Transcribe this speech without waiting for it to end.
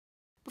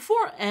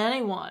Before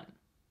anyone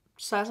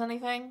says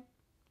anything,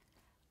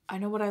 I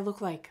know what I look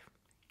like.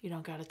 You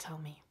don't gotta tell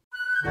me.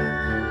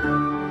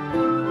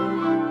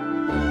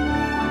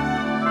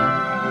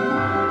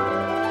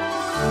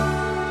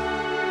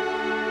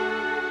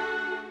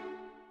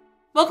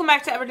 Welcome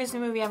back to Every Disney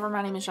Movie Ever.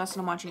 My name is Jess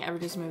and I'm watching Every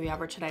Disney Movie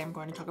Ever. Today I'm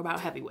going to talk about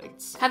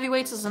Heavyweights.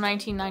 Heavyweights is a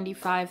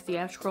 1995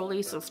 theatrical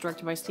release. It's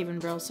directed by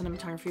Brill,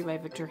 cinematography by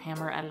Victor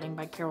Hammer, editing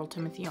by Carroll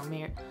Timothy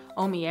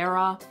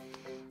O'Meara.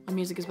 The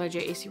music is by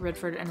J.A.C.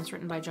 Redford and it's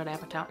written by Judd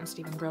Apatow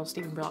and Brill.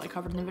 Brill I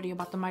covered in the video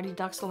about the Mighty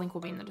Ducks. The link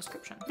will be in the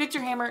description. Victor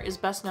Hammer is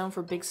best known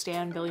for Big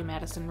Stan, Billy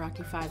Madison,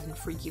 Rocky V, and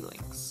Freaky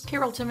Links.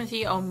 Carroll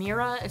Timothy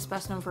O'Meara is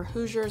best known for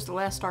Hoosiers, The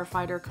Last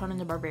Starfighter, Conan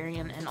the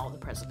Barbarian, and All the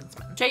President's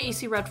Men.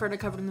 J.E.C. Redford I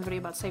covered in the video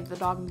about Save the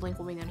Dog. The link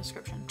will be in the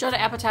description. Judd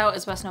Apatow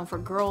is best known for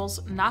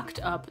Girls,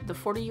 Knocked Up, The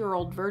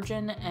 40-Year-Old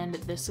Virgin, and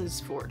This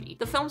Is 40.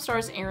 The film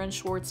stars Aaron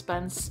Schwartz,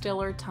 Ben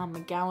Stiller, Tom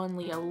McGowan,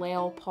 Leah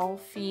Lale, Paul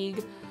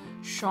Feig,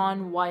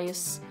 Sean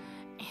Weiss,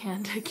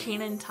 and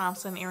Kenan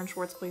Thompson. Aaron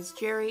Schwartz plays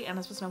Jerry and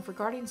is best known for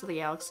Guardians of the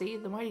Galaxy,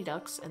 The Mighty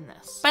Ducks, and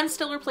this. Ben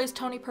Stiller plays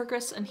Tony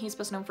Perkis and he's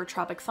best known for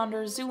Tropic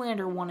Thunder,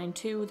 Zoolander 1 and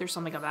 2, There's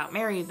Something About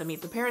Mary, the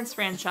Meet the Parents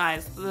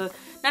franchise, the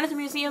Night at the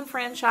Museum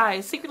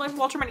franchise, Secret Life of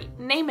Walter Mitty,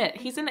 name it,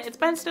 he's in it, it's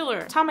Ben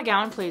Stiller. Tom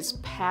McGowan plays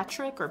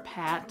Patrick, or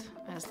Pat,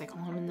 as they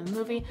call him in the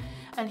movie,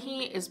 and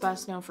he is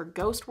best known for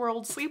Ghost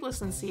World,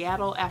 Sleepless in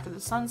Seattle, After the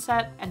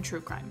Sunset, and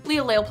True Crime.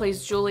 Leah Lale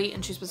plays Julie,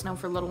 and she's best known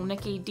for Little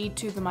Nicky,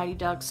 D2, The Mighty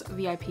Ducks,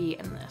 VIP,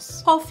 and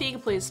this. Paul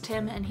Feig plays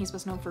Tim, and he's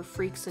best known for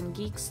Freaks and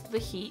Geeks, The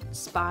Heat,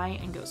 Spy,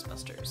 and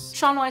Ghostbusters.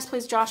 Sean Weiss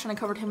plays Josh, and I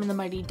covered him in The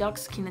Mighty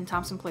Ducks. Kenan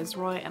Thompson plays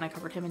Roy, and I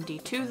covered him in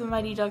D2, The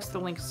Mighty Ducks. The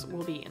links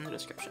will be in the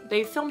description.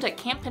 They filmed at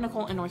Camp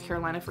Pinnacle in North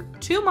Carolina for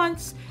 2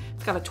 months.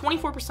 It's got a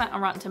 24%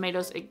 on Rotten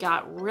Tomatoes. It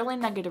got really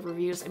negative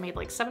reviews. It made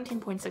like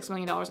 $17.6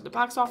 million at the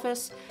box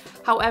office.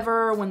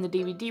 However, when the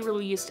DVD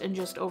released and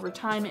just over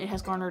time, it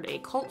has garnered a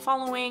cult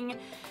following.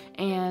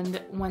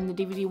 And when the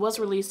DVD was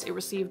released, it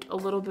received a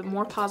little bit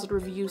more positive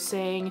reviews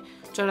saying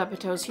Judd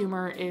Apatow's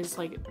humor is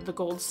like the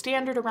gold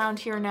standard around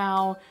here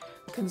now,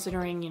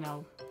 considering, you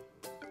know,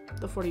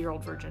 The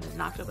 40-Year-Old Virgin and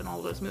Knocked Up and all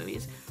of those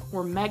movies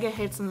were mega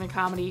hits in the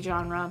comedy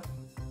genre.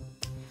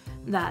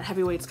 That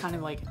Heavyweights kind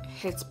of like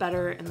hits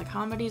better in the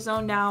comedy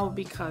zone now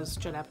because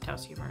Judd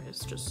Apatow's humor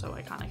is just so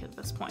iconic at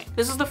this point.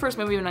 This is the first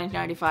movie of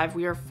 1995.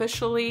 We are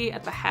officially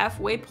at the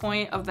halfway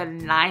point of the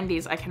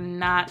 90s. I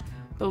cannot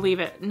believe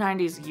it.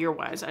 90s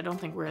year-wise. I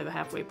don't think we're at the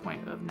halfway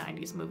point of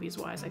 90s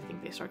movies-wise. I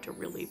think they start to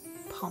really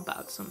pump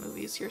out some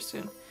movies here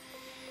soon.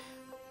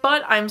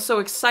 But I'm so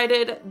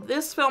excited.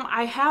 This film,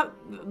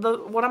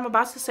 what I'm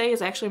about to say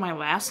is actually my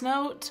last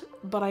note,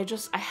 but I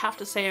have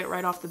to say it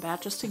right off the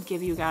bat just to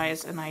give you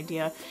guys an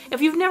idea. If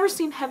you've never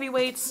seen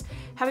Heavyweights,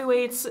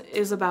 Heavyweights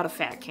is about a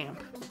fat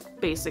camp,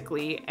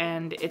 basically,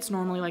 and it's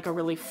normally like a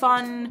really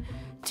fun,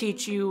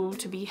 teach you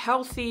to be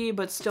healthy,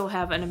 but still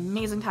have an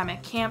amazing time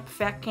at camp,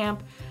 fat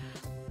camp.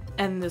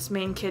 And this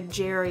main kid,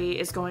 Jerry,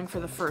 is going for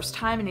the first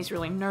time, and he's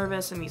really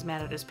nervous, and he's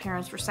mad at his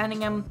parents for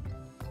sending him.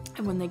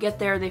 And when they get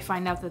there, they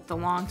find out that the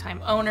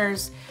longtime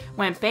owners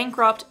went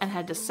bankrupt and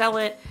had to sell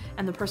it,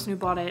 and the person who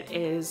bought it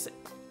is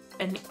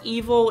an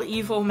evil,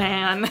 evil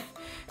man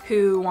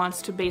who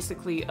wants to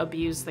basically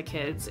abuse the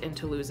kids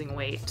into losing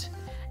weight.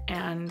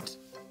 And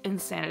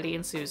insanity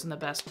ensues in the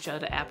best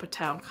Judd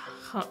Apatow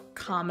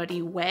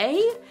comedy way.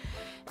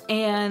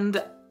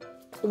 And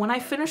when I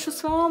finish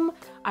this film,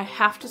 I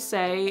have to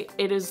say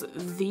it is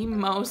the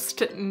most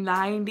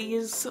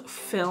 90s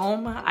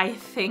film, I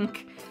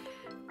think,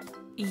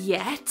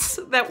 yet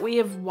that we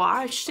have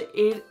watched.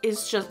 It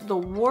is just, the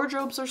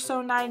wardrobes are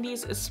so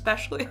 90s,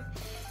 especially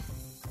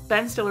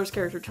Ben Stiller's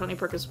character Tony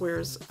Perkis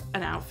wears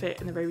an outfit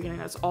in the very beginning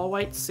that's all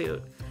white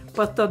suit,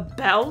 but the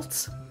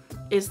belt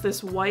is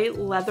this white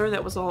leather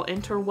that was all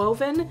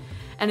interwoven.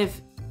 And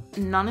if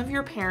none of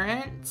your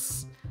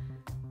parents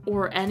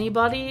or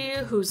anybody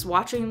who's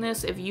watching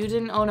this, if you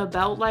didn't own a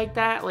belt like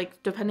that,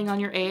 like depending on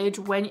your age,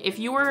 if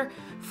you were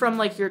from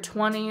like your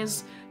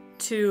 20s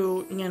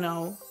to, you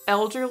know,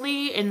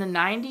 elderly in the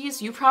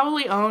 90s, you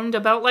probably owned a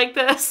belt like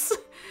this.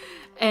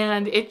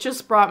 And it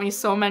just brought me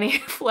so many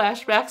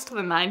flashbacks to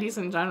the 90s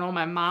in general.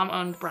 My mom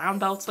owned brown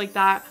belts like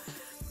that.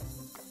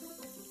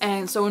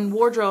 And so in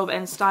wardrobe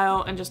and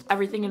style and just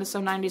everything, it is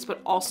so 90s,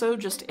 but also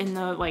just in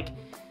the, like,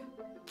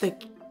 the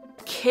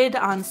kid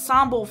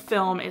ensemble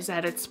film is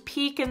at its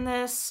peak in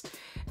this.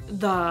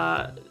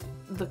 The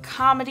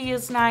comedy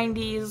is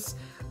 90s.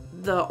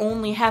 The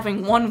only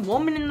having one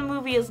woman in the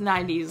movie is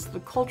 90s.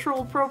 The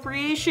cultural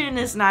appropriation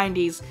is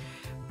 90s.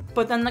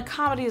 But then the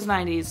comedy is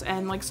 90s,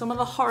 and like some of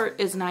the heart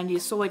is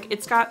 90s. So like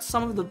it's got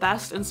some of the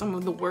best and some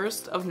of the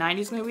worst of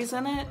 90s movies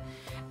in it.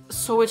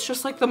 So it's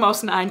just like the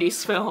most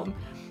 90s film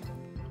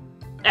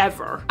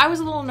ever. I was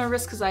a little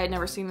nervous because I had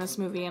never seen this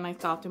movie and I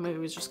thought the movie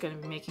was just going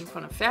to be making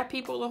fun of fat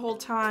people the whole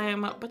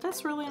time, but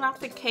that's really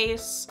not the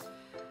case.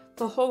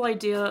 The whole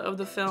idea of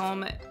the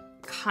film,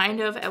 kind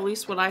of, at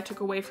least what I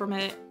took away from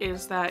it,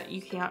 is that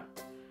you can't,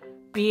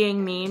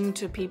 being mean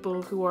to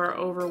people who are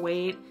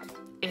overweight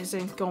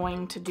isn't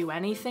going to do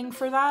anything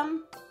for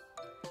them.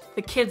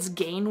 the kids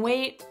gain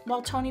weight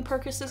while Tony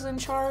Perkis is in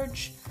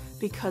charge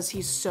because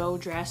he's so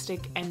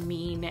drastic and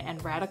mean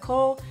and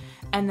radical.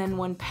 And then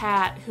when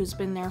Pat, who's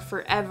been there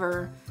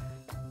forever,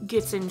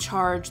 gets in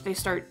charge, they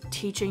start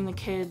teaching the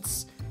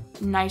kids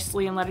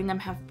nicely and letting them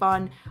have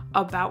fun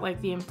about like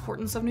the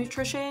importance of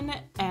nutrition,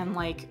 and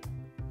like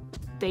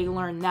they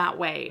learn that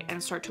way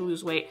and start to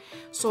lose weight.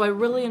 So I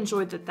really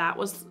enjoyed that. That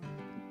was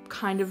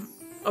kind of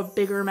a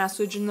bigger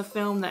message in the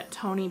film, that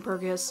Tony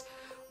Perkis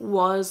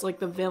was like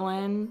the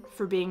villain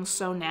for being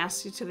so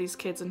nasty to these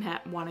kids and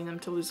wanting them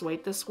to lose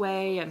weight this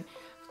way, and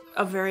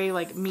a very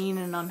like mean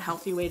and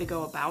unhealthy way to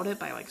go about it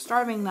by like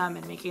starving them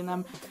and making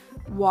them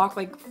walk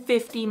like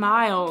 50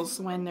 miles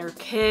when they're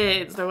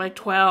kids. They're like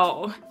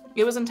 12.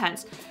 It was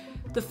intense.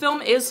 The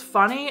film is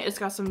funny. It's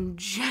got some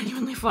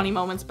genuinely funny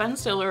moments. Ben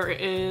Stiller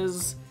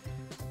is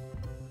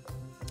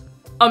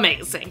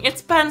amazing.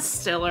 It's Ben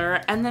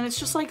Stiller, and then it's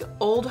just like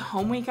old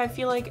home week. I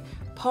feel like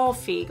Paul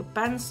Feig,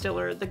 Ben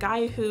Stiller, the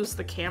guy who's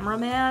the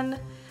cameraman,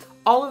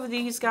 all of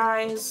these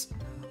guys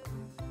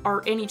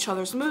are in each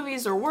other's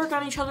movies or work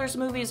on each other's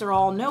movies or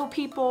all know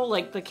people.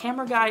 Like the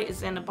camera guy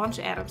is in a bunch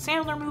of Adam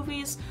Sandler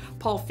movies.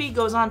 Paul Feig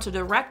goes on to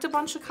direct a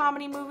bunch of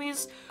comedy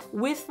movies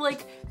with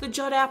like the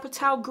Judd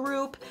Apatow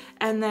group,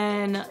 and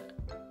then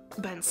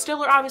Ben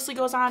Stiller obviously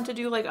goes on to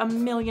do like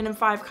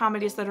 1,000,005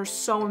 comedies that are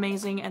so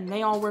amazing, and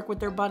they all work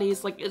with their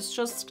buddies. Like it's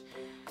just,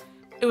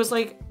 it was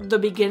like the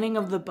beginning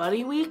of the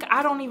buddy week.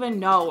 I don't even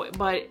know,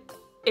 but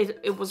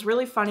it was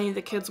really funny.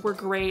 The kids were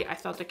great. I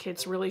thought the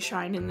kids really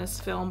shined in this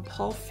film.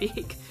 Paul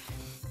Feig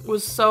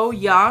was so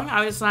young.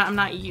 I'm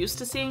not used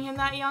to seeing him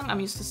that young. I'm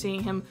used to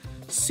seeing him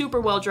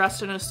super well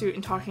dressed in a suit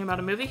and talking about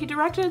a movie he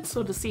directed.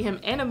 So to see him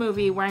in a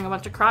movie wearing a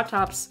bunch of crop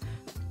tops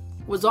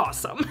was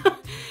awesome.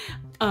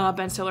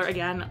 Ben Stiller,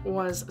 again,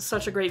 was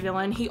such a great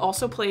villain. He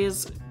also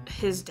plays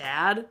his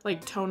dad,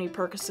 like Tony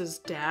Perkis's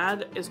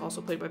dad is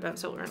also played by Ben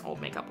Stiller in old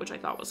makeup, which I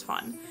thought was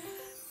fun.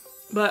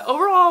 But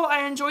overall,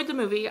 I enjoyed the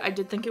movie. I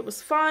did think it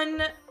was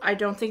fun. I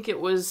don't think it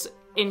was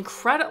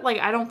incredible. Like,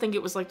 I don't think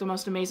it was like the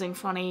most amazing,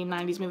 funny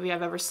 90s movie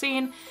I've ever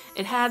seen.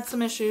 It had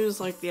some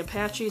issues, like the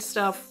Apache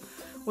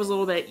stuff was a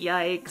little bit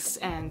yikes,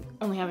 and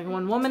only having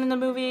one woman in the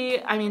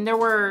movie. I mean, there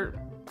were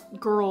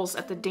girls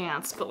at the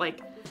dance, but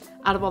like,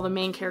 out of all the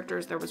main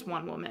characters, there was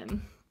one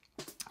woman,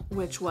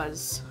 which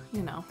was,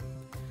 you know,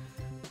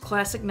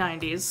 classic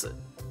 90s.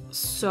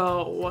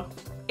 So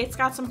it's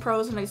got some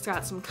pros and it's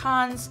got some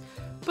cons,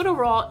 but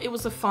overall it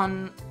was a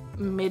fun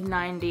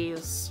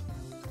mid-90s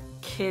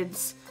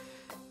kids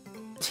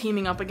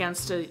teaming up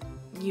against a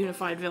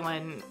unified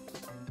villain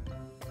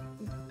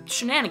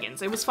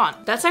shenanigans. It was fun.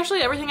 That's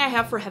actually everything I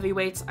have for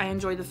Heavyweights. I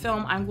enjoyed the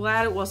film. I'm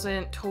glad it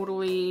wasn't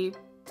totally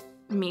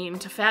mean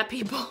to fat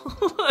people.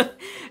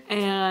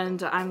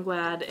 And I'm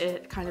glad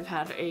it kind of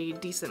had a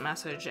decent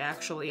message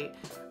actually,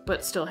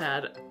 but still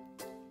had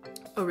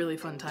a really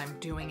fun time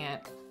doing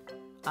it.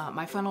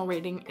 My final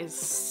rating is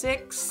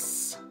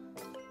 6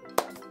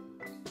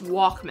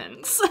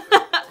 Walkmans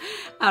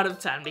out of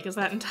 10 because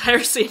that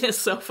entire scene is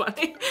so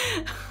funny.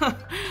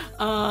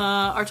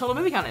 Our total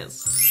movie count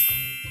is...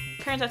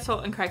 Parent Excel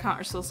and Craig Count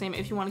are still the same.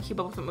 If you want to keep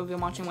up with what movie I'm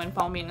watching when,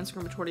 follow me on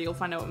Instagram or Twitter. You'll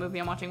find out what movie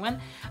I'm watching when.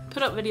 I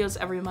put up videos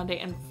every Monday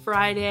and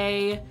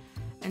Friday,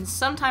 and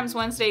sometimes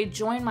Wednesday.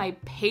 Join my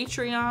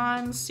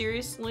Patreon.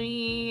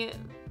 Seriously,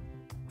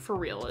 for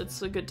real,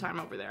 it's a good time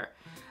over there.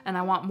 And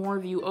I want more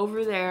of you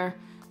over there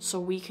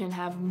so we can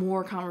have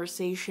more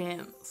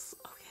conversations.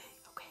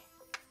 Okay.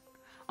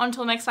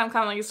 Until next time,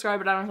 comment, like, subscribe,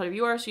 but I don't know if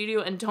you are, so you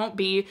do, and don't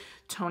be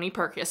Tony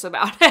Perkis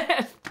about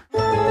it.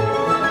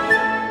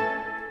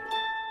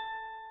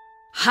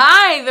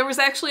 Hi! There was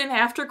actually an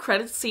after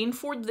credits scene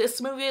for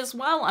this movie as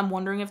well. I'm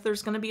wondering if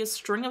there's going to be a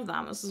string of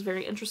them. This is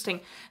very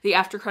interesting. The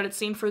after credits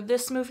scene for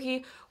this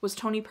movie was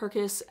Tony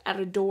Perkis at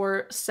a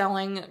door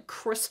selling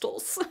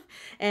crystals.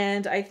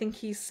 And I think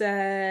he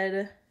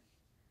said...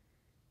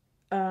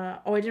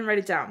 oh, I didn't write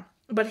it down.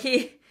 But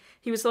he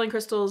was selling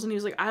crystals and he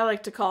was like, I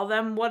like to call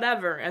them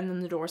whatever. And then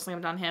the door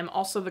slammed on him.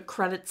 Also, the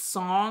credits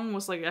song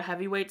was like a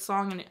Heavyweight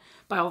song and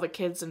by all the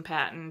kids and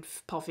Pat and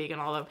Paul Feig and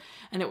all of them.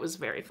 And it was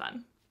very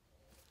fun.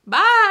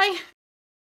 Bye!